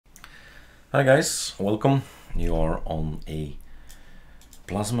Hi guys, welcome. You are on a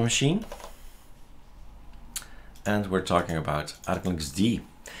plasma machine and we're talking about ArcoLinuxD.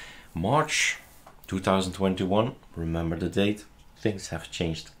 March 2021, remember the date, things have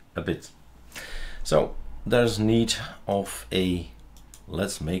changed a bit. So there's need of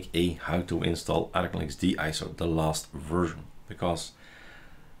let's make a how to install ArcoLinuxD ISO, the last version, because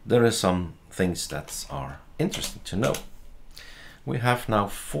there are some things that are interesting to know. We have now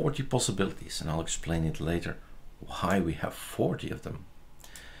 40 possibilities, and I'll explain it later why we have 40 of them.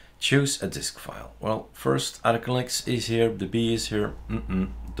 Choose a disk file. Well, first ArcoLinux is here, the B is here,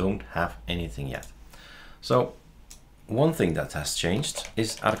 don't have anything yet. So one thing that has changed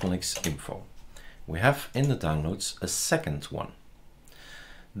is ArcoLinux info. We have in the downloads a second one.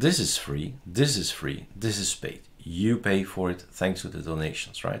 This is free, this is free, this is paid. You pay for it thanks to the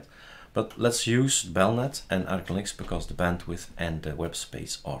donations, right? But let's use Belnet and ArcoLinux because the bandwidth and the web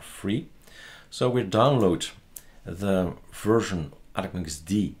space are free. So we download the version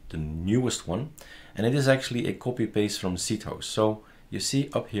ArcoLinuxD, the newest one, and it is actually a copy paste from CTOS. So you see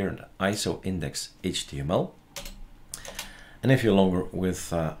up here the ISO index HTML. And if you're longer with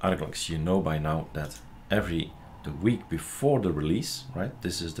ArcoLinux, you know by now that the week before the release, right?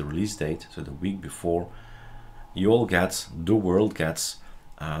 This is the release date. So the week before, the world gets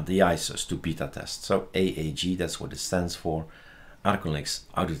the ISOs to beta test. So AAG, that's what it stands for, ArcoLinux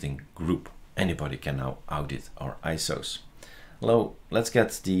Auditing Group. Anybody can now audit our ISOs. Let's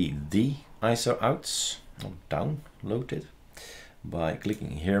get the ISO out, download it by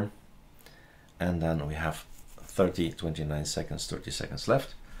clicking here. And then we have 29 seconds, 30 seconds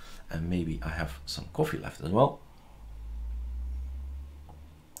left. And maybe I have some coffee left as well.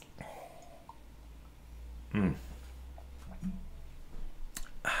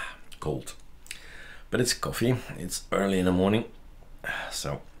 Cold, but it's coffee. It's early in the morning,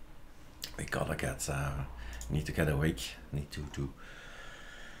 so we gotta need to get awake, need to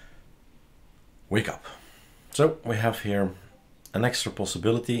wake up. So we have here an extra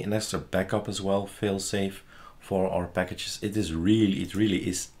possibility, an extra backup as well, fail safe for our packages. It really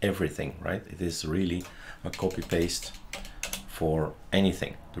is everything, right? It is really a copy paste for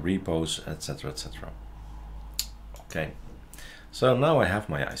anything, the repos, etc, etc. Okay, so now I have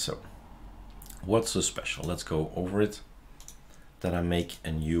my ISO. What's so special? Let's go over it. That I make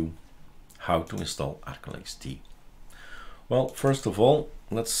a new how to install ArcoLinuxD. Well, first of all,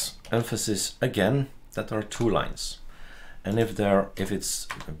 let's emphasize again that there are two lines. And if it's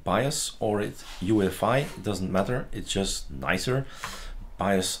BIOS or it's UEFI, it doesn't matter. It's just nicer.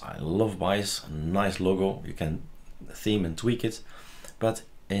 BIOS, I love BIOS, a nice logo. You can theme and tweak it. But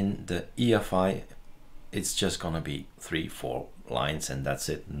in the EFI, it's just gonna be 3-4 lines and that's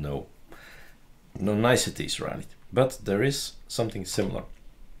it. No niceties, right? But there is something similar.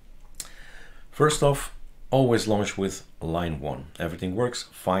 First off, always launch with line 1. Everything works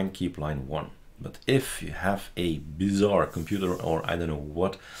fine, keep line 1. But if you have a bizarre computer or I don't know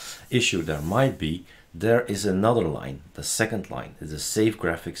what issue there might be, there is another line. The second line is a save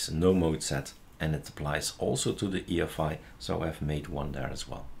graphics, no mode set, and it applies also to the EFI, so I've made one there as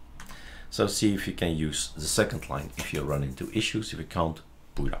well. So see if you can use the second line if you run into issues, if you can't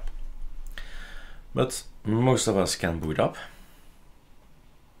boot up. But most of us can boot up.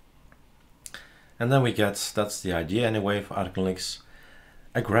 And then we get, that's the idea anyway for ArcoLinux,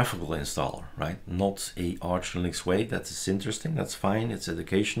 a graphical installer, right? Not a ArcoLinux way. That is interesting, that's fine, it's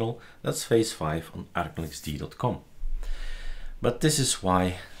educational. That's phase 5 on ArcoLinuxD.com. But this is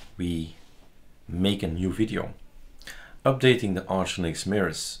why we make a new video. Updating the ArcoLinux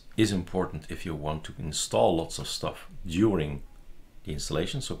mirrors is important if you want to install lots of stuff during the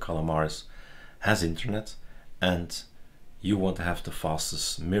installation. So Calamares has internet and you want to have the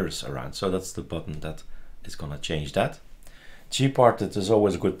fastest mirrors around. So that's the button that is going to change that. Gparted is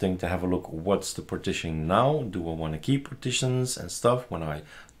always a good thing to have a look. What's the partitioning now? Do I want to keep partitions and stuff?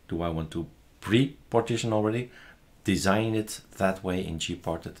 Do I want to pre-partition already? Design it that way in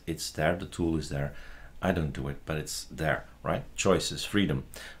Gparted. It's there, the tool is there. I don't do it, but it's there, right? Choices, freedom.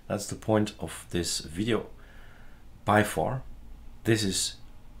 That's the point of this video. By far, this is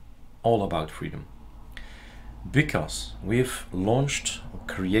all about freedom. Because we've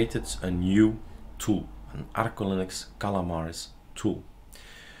created a new tool, an ArcoLinux Calamares tool.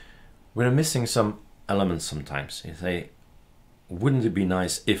 We're missing some elements sometimes. You say, wouldn't it be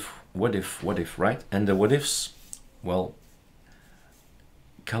nice if, what if, right? And the what ifs, well,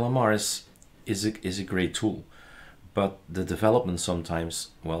 Calamares is a great tool, but the development sometimes,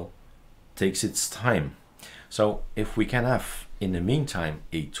 well, takes its time. So if we can have, in the meantime,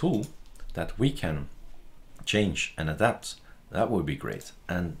 a tool that we can change and adapt That would be great.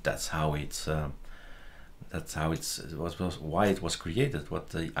 And that's how it's why it was created, what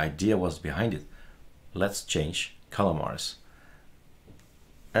the idea was behind it. Let's change Calamares.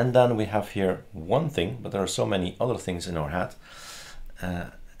 And then we have here one thing, but there are so many other things in our hat.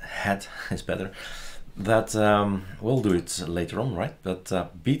 Hat is better. That we'll do it later on, right? But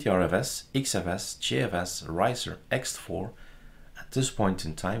BTRFS, XFS, JFS, Riser, X4. At this point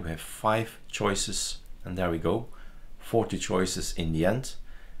in time, we have 5 choices, and there we go, 40 choices in the end.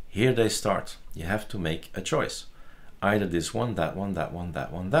 Here they start. You have to make a choice. Either this one, that one, that one,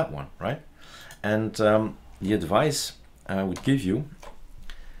 that one, that one, right? And the advice I would give you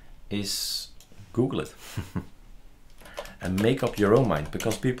is Google it and make up your own mind,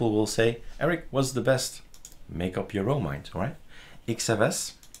 because people will say, Eric, what's the best? Make up your own mind, right?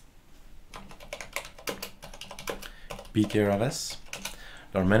 XFS, BTRFS.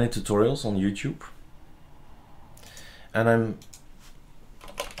 There are many tutorials on YouTube, and I'm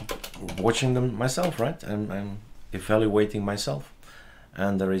watching them myself, right? I'm evaluating myself.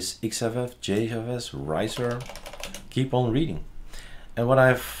 And there is XFF, JFS, Riser. Keep on reading. And what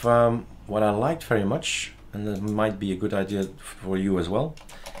I liked very much, and that might be a good idea for you as well,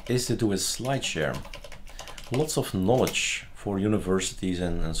 is to do a slide share. Lots of knowledge for universities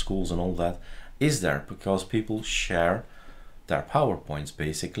and schools and all that is there, because people share their PowerPoints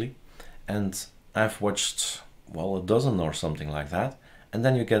basically. And I've watched, well, a dozen or something like that, and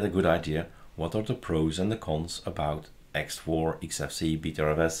then you get a good idea what are the pros and the cons about X4, XFC,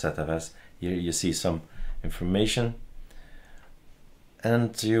 BTRFS, ZFS. Here you see some information.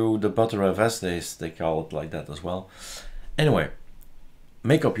 And the ButterFS, they call it like that as well. Anyway,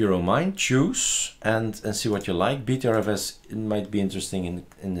 make up your own mind, choose and see what you like. BTRFS, it might be interesting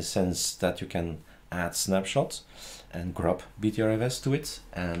in the sense that you can add snapshots and grab BTRFS to it,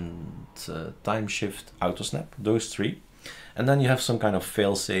 and time shift, auto snap, those 3. And then you have some kind of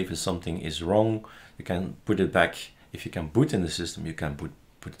fail safe. If something is wrong, you can put it back. If you can boot in the system, you can put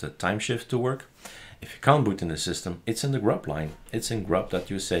the time shift to work. If you can't boot in the system, it's in the grub line. It's in grub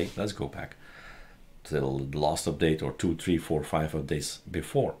that you say, let's go back till the last update or 2, 3, 4, 5 updates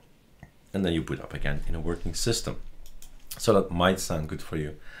before. And then you boot up again in a working system. So that might sound good for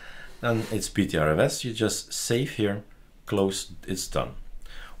you. And it's BTRFS. You just save here, close, it's done.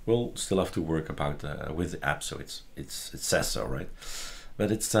 We'll still have to work about with the app, so it says so, right?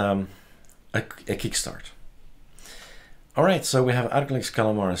 But it's a kickstart. All right, so we have ArcoLinux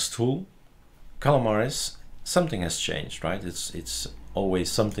Calamares tool. Calamares, something has changed, right? It's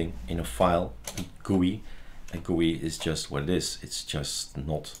always something in a file, a GUI. A GUI is just what it is. It's just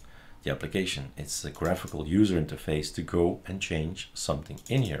not the application. It's a graphical user interface to go and change something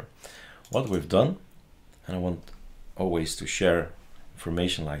in here. What we've done, and I want always to share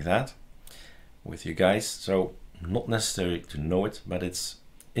information like that with you guys, so not necessary to know it, but it's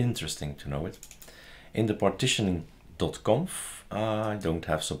interesting to know it. In the partitioning.conf, I don't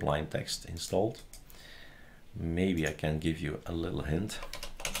have Sublime Text installed. Maybe I can give you a little hint.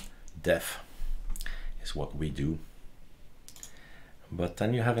 Def is what we do. But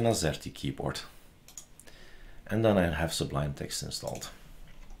then you have an AZERTY keyboard. And then I have Sublime Text installed.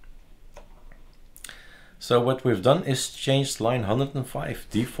 So what we've done is changed line 105,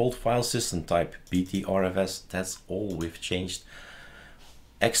 default file system type, BTRFS. That's all we've changed.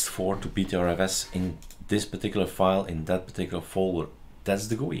 X4 to BTRFS in this particular file, in that particular folder. That's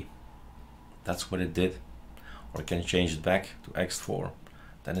the GUI. That's what it did. Or I can change it back to X4.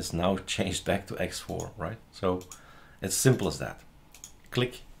 Then it's now changed back to X4, right? So it's simple as that.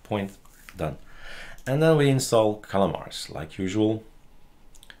 Click, point, done. And then we install Calamares like usual.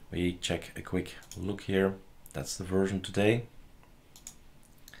 We check a quick look here. That's the version today.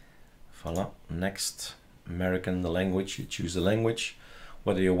 Voila. Next, American, the language. You choose the language.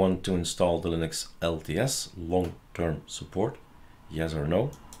 Whether you want to install the Linux LTS, long-term support, yes or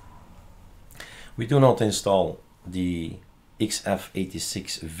no. We do not install the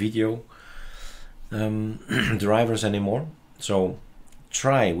XF86 video drivers anymore. So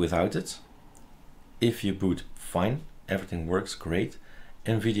try without it. If you boot, fine. Everything works great.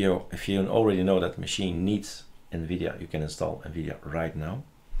 NVIDIA, if you already know that machine needs NVIDIA, you can install NVIDIA right now,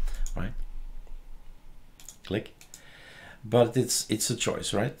 right? Click. But it's a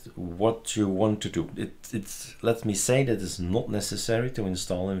choice, right? What you want to do. Let me say that it's not necessary to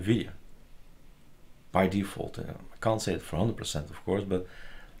install NVIDIA by default. I can't say it for 100%, of course, but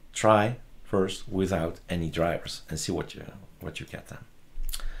try first without any drivers and see what you get then.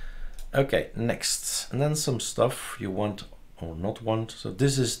 Okay, next, and then some stuff you want or not want. So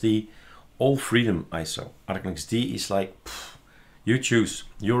this is the all freedom ISO. ArcoLinuxD is like, you choose,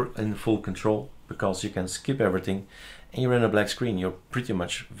 you're in full control, because you can skip everything and you're in a black screen. You're pretty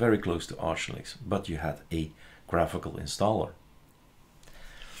much very close to ArcoLinux, but you had a graphical installer.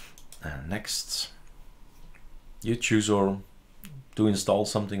 And next, you choose or to install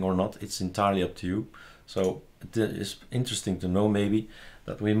something or not. It's entirely up to you. So it is interesting to know maybe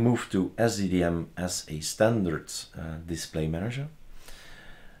that we moved to SDDM as a standard display manager.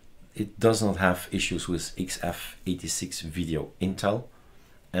 It does not have issues with XF86 video Intel,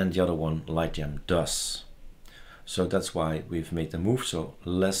 and the other one, LightGem, does. So that's why we've made the move, so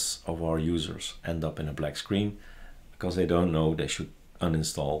less of our users end up in a black screen because they don't know they should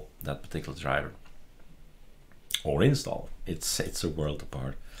uninstall that particular driver. Or install. It's a world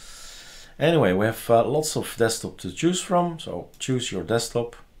apart. Anyway, we have lots of desktop to choose from, so choose your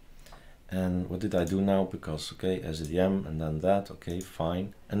desktop. And what did I do now? Because, okay, SDM and then that, okay,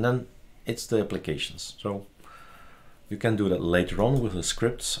 fine. And then it's the applications. So you can do that later on with the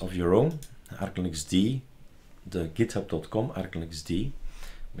scripts of your own. ArcoLinuxD, the github.com, ArcoLinuxD.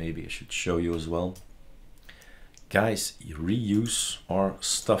 Maybe I should show you as well. Guys, you reuse our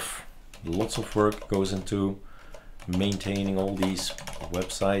stuff. Lots of work goes into maintaining all these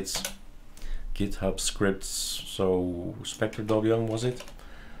websites. GitHub scripts, so SpectreWM was it?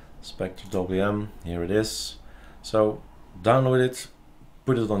 SpectreWM, here it is. So download it,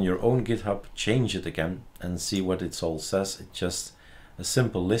 put it on your own GitHub, change it again and see what it all says. It's just a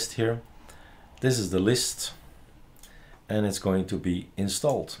simple list here. This is the list and it's going to be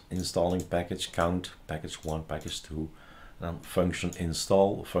installed. Installing package count, package 1, package 2, and function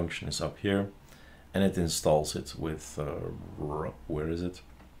install. Function is up here and it installs it with, where is it?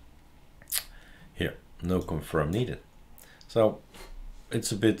 Here, no confirm needed. So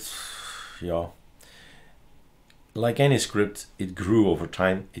it's a bit, yeah, like any script, it grew over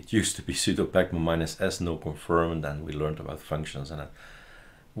time. It used to be sudo pacman -s no confirm, and then we learned about functions, and it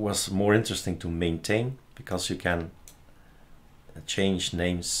was more interesting to maintain because you can change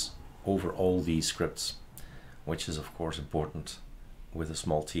names over all these scripts, which is of course important with a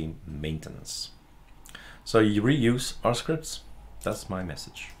small team maintenance. So you reuse our scripts. That's my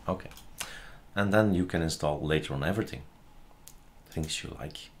message. Okay. And then you can install later on everything, things you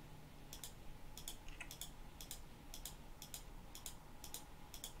like.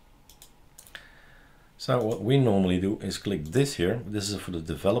 So what we normally do is click this here. This is for the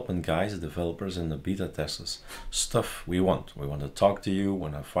development guys, the developers and the beta testers. Stuff we want. We want to talk to you,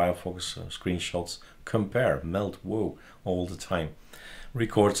 want to Firefox screenshots, compare, melt, whoa, all the time.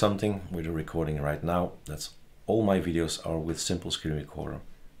 Record something. We're recording right now. That's all my videos are with Simple Screen Recorder.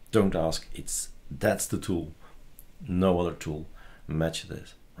 Don't ask, that's the tool, no other tool match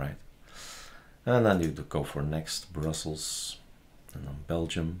this, right? And then you go for next, Brussels, and then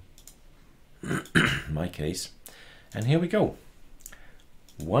Belgium, my case. And here we go.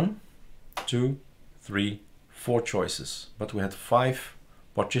 1, 2, 3, 4 choices, but we had 5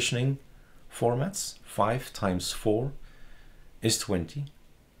 partitioning formats. 5 times 4 is 20.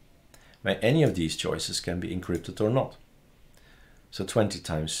 By any of these choices can be encrypted or not. So 20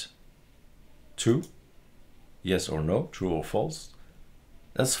 times 2, yes or no, true or false.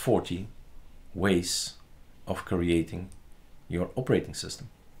 That's 40 ways of creating your operating system.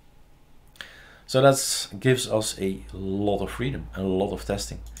 So that gives us a lot of freedom and a lot of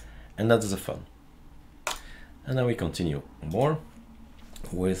testing, and that is the fun. And then we continue more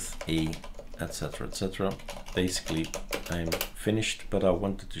with a etc, etc. Basically I'm finished, but I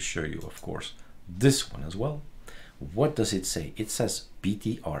wanted to show you, of course, this one as well. What does it say? It says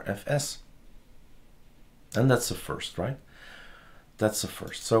BTRFS. And that's the first, right? That's the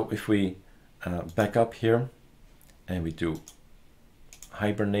first. So if we back up here and we do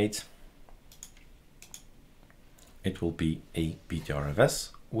hibernate, it will be a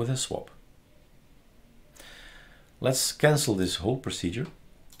BTRFS with a swap. Let's cancel this whole procedure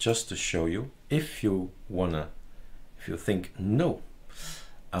just to show you. If you think, no,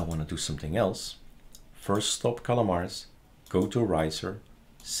 I want to do something else, first stop Calamares, go to Riser,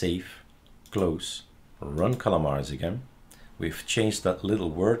 save, close, run Calamares again. We've changed that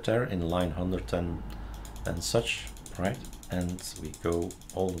little word there in line 110 and such, right? And we go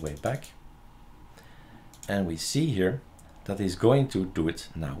all the way back. And we see here that he's going to do it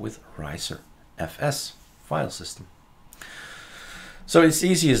now with Riser FS file system. So it's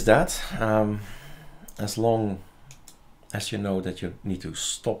easy as that, as long as you know that you need to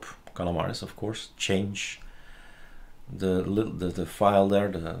stop Calamares, of course, change the file there,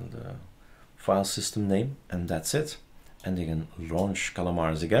 the file system name, and that's it. And you can launch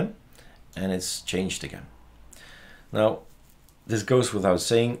Calamares again, and it's changed again. Now, this goes without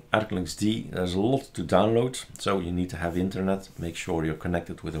saying, ArcoLinuxD, there's a lot to download, so you need to have internet. Make sure you're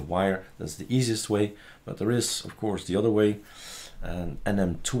connected with a wire. That's the easiest way, but there is, of course, the other way. And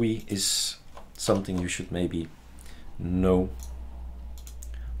NM2E is something you should maybe know,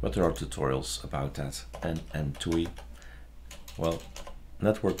 but there are tutorials about that. NM2E, well,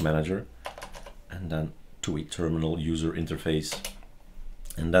 network manager, and then TUI terminal user interface,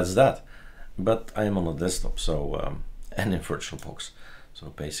 and that's that. But I am on a desktop, so and in VirtualBox, so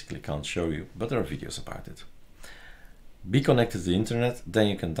basically can't show you, but there are videos about it. Be connected to the internet, then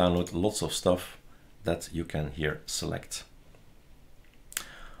you can download lots of stuff that you can here select.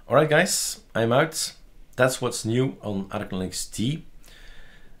 Alright guys, I'm out. That's what's new on ArcoLinuxD.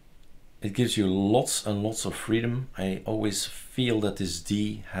 It gives you lots and lots of freedom. I always feel that this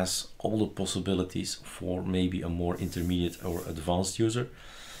D has all the possibilities for maybe a more intermediate or advanced user,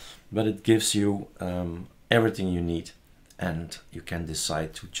 but it gives you everything you need, and you can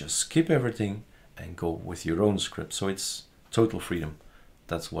decide to just skip everything and go with your own script. So it's total freedom.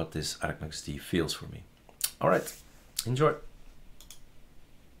 That's what this ArcoLinuxD feels for me. All right, enjoy.